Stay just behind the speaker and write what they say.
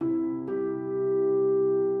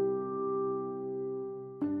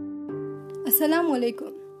Assalamu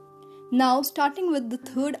alaikum. Now, starting with the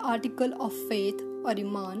third article of faith or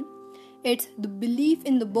Iman, it's the belief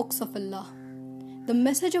in the books of Allah. The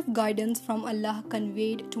message of guidance from Allah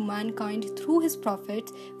conveyed to mankind through His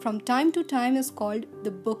prophets from time to time is called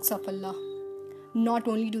the books of Allah. Not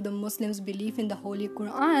only do the Muslims believe in the Holy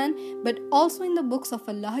Quran, but also in the books of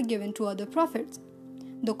Allah given to other prophets.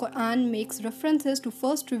 The Quran makes references to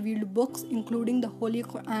first revealed books, including the Holy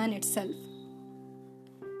Quran itself.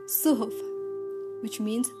 Suhuf, which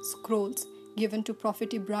means scrolls, given to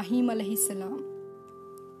Prophet Ibrahim alayhi salam.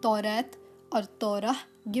 Tawrat or Torah,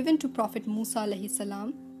 given to Prophet Musa alayhi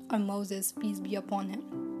salam or Moses, peace be upon him.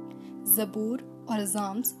 Zabur or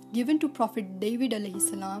Psalms, given to Prophet David alayhi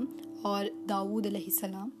salam or Dawood alayhi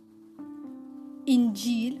salam.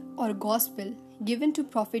 Injil or Gospel, given to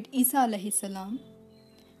Prophet Isa alayhi salam.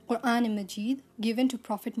 Quran Majid, given to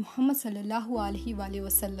Prophet Muhammad sallallahu alaihi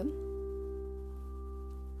wasallam.